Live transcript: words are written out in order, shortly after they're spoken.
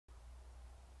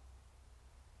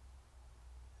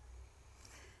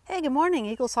Hey, good morning.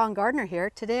 Eagle Song Gardener here.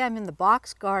 Today I'm in the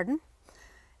box garden.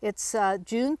 It's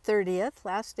June 30th,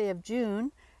 last day of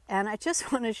June, and I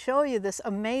just want to show you this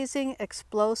amazing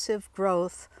explosive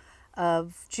growth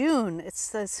of June.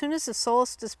 It's as soon as the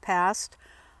solstice passed,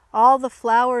 all the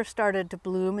flowers started to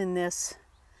bloom in this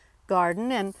garden,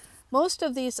 and most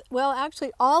of these, well,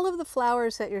 actually all of the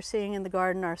flowers that you're seeing in the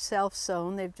garden are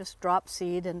self-sown. They've just dropped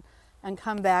seed and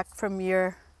come back from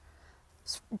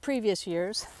previous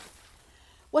years.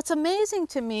 What's amazing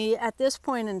to me at this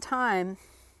point in time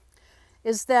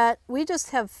is that we just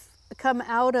have come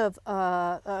out of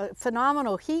a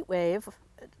phenomenal heat wave,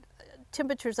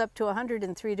 temperatures up to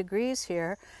 103 degrees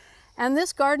here, and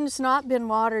this garden's not been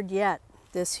watered yet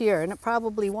this year, and it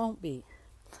probably won't be.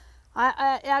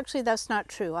 Actually, that's not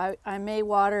true. I may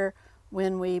water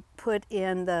when we put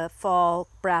in the fall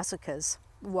brassicas,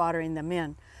 watering them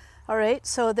in. All right,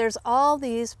 so there's all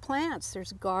these plants.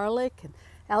 There's garlic and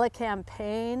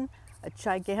elecampane, a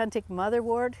gigantic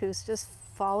motherwort who's just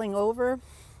falling over.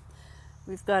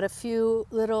 We've got a few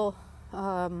little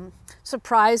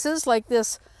surprises like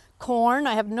this corn.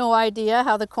 I have no idea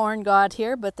how the corn got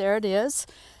here, but there it is.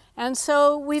 And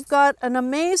so we've got an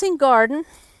amazing garden,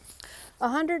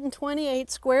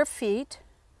 128 square feet.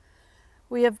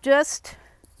 We have just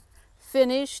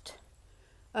finished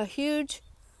a huge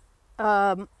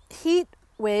heat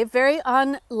wave, very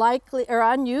unlikely or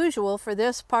unusual for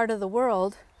this part of the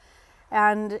world,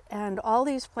 and all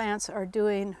these plants are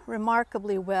doing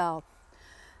remarkably well.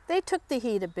 They took the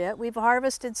heat a bit. We've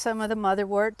harvested some of the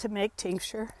motherwort to make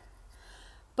tincture,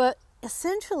 but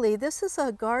essentially this is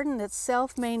a garden that's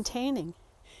self-maintaining.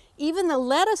 Even the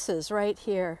lettuces right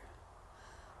here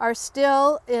are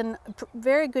still in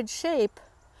very good shape,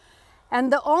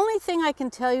 and the only thing I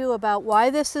can tell you about why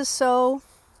this is so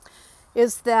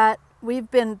is that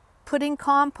we've been putting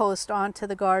compost onto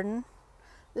the garden.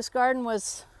 This garden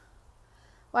was,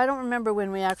 well, I don't remember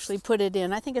when we actually put it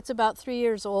in. I think it's about 3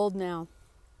 years old now.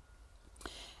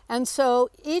 And so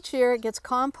each year it gets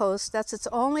compost. That's its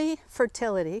only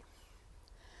fertility.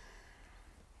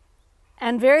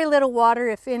 And very little water,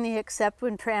 if any, except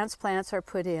when transplants are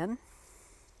put in.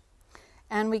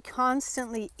 And we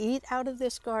constantly eat out of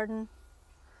this garden.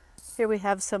 Here we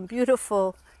have some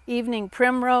beautiful evening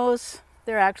primrose.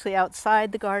 They're actually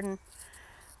outside the garden.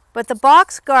 But the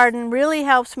box garden really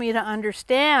helps me to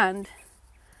understand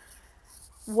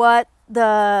what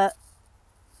the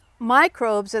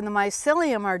microbes and the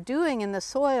mycelium are doing in the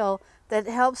soil that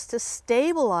helps to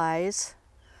stabilize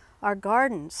our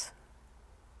gardens.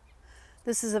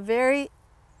 This is a very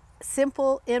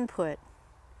simple input.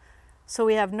 So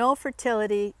we have no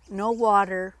fertility, no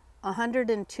water,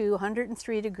 102,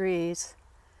 103 degrees.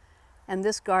 And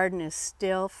this garden is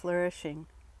still flourishing.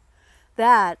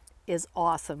 That is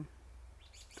awesome.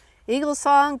 Eagle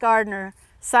Song Gardener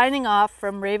signing off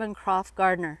from RavenCroft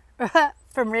Garden.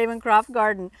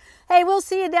 Hey, we'll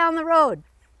see you down the road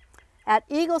at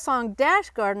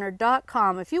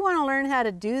eaglesong-gardener.com. If you want to learn how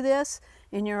to do this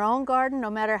in your own garden, no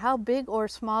matter how big or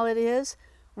small it is,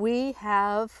 we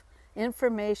have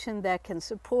information that can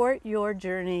support your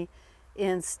journey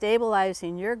in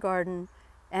stabilizing your garden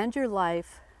and your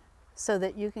life, so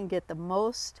that you can get the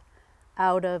most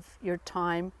out of your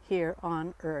time here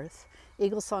on Earth.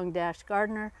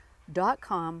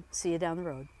 eaglesong-gardener.com. See you down the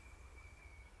road.